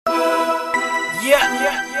Yeah,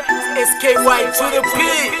 SKY to the P.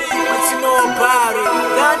 What you know about it?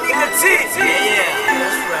 That nigga T. Yeah,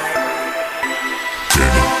 that's right.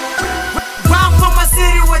 Round for my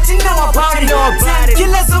city, what you know about it? 10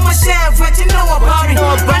 killers on my chef, what you know about it?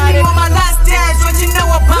 Running on my last dance, what you know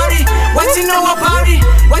about it? What you know about it?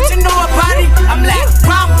 What you know about it? I'm like,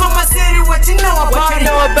 round for my city, what you know about it?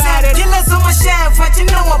 10 killers on my chef, what you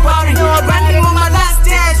know about it? Running on my last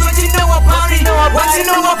dance, what you know about it? What you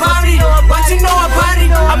know about it? What you know about it?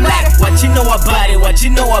 I'm like, what you know about it? What you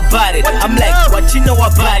know about it? I'm like, what you know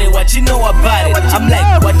about it? What you know about it? I'm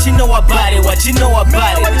like, what you know about it? What you know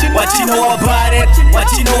about it? What you know about it?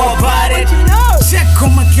 What you know about it? Check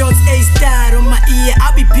on my girls, A-star on my ear.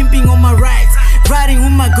 I be pimping on my rights, riding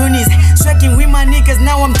with my goonies, striking with my niggas.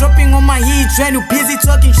 Now I'm dropping on my heat, trying to busy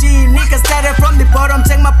talking shit. Niggas started from the bottom,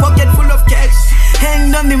 check my pocket full of cash.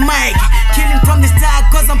 Hand on the mic, killing from the start,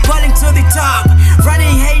 cause I'm falling to the top.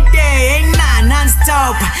 Running heyday, ain't nah,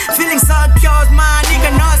 non-stop. Feeling so close, my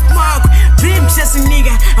nigga, no smoke. Dream chasing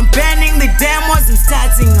nigga, I'm banning the demos and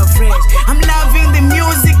starting afresh. I'm loving the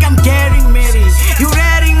music, I'm getting married. You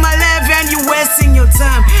reading my life and you wasting your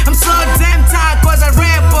time. I'm so damn tired cause I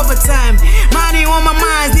rap over time. Money on my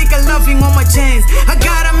mind, nigga, loving on my chains. I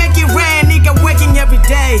gotta make it rain, nigga, working every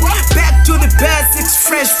day. Back to the basics,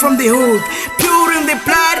 fresh from the hood. Pure in the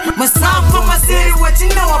blood, my song for my city, what you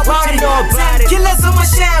know about it? 10 killers on my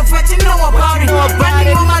chef, what you know about it?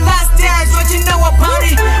 Running on my last dance, what you know about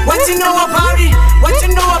it? What you know about it? What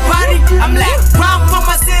you know about it? I'm like, round for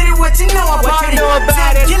my city, what you know about it?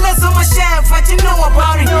 10 killers on my chef, what you know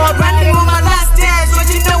about it? Running on my last dance,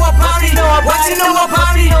 what you know about it? What you know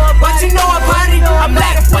about it? What you know about it? I'm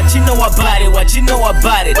like, what you know about it? What you know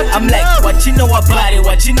about it? I'm like, what you know about it?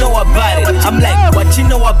 What you know about it? I'm like, what you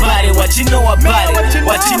know about it? What you know about it?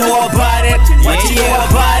 What you know about it? What you know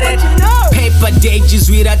about it? Paper dages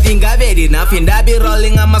with I think I've had enough. And I be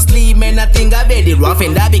rolling on my sleeve, man, I think I've had it rough.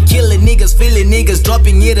 And I be killing niggas, feeling niggas,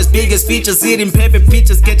 dropping it as biggest features, hitting perfect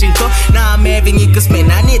pictures, catching top. Now I'm having it, cause man,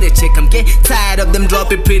 I need a check. I'm getting tired of them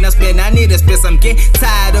dropping printers, man, I need a space. I'm getting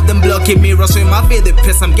tired of them blocking me, rushing my favorite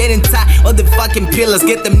press. I'm getting tired of the fucking pillars,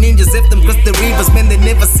 get them ninjas, if them cross the rivers, man, they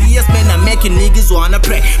never see us, man. I make you niggas wanna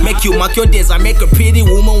pray, make you mark your days, I make a pretty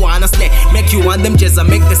woman wanna slay, make you want them jazz, I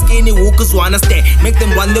make the skinny walkers wanna stay, make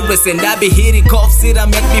them want the rest, and I be hitting coughs, it I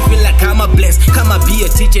make me feel like I'm a blessed. Come and be a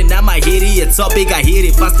teacher, now my hit it, it's so big, I hit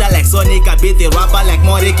it faster like Sonic, I beat the rapper like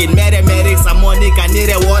Monic in mathematics, I'm Monic, I need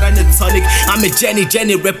a water and a tonic, I'm a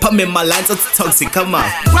Jenny, rapper, man, my lines are toxic, come on.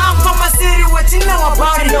 Round for my city, what you know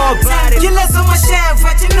about it? 10 killers on my chef,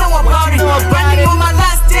 what you know about it? Running on my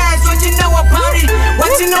last dance, what you know about it?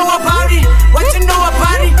 What you know about it? What you know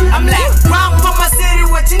about it? I'm like, round for my city,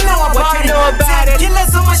 what you know about it? 10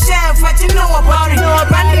 killers on my chef, what you know about it?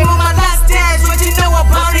 Running on my last dance, what you know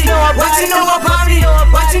about it? What you know about it?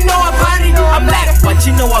 What you know about it? I'm like, what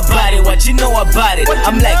you know about it? What you know about it?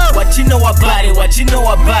 I'm like, what you know about it? What you know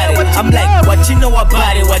about it? I'm like, what you know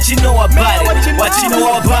about it? What you know about it? What you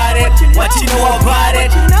know about it? What you know about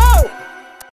it?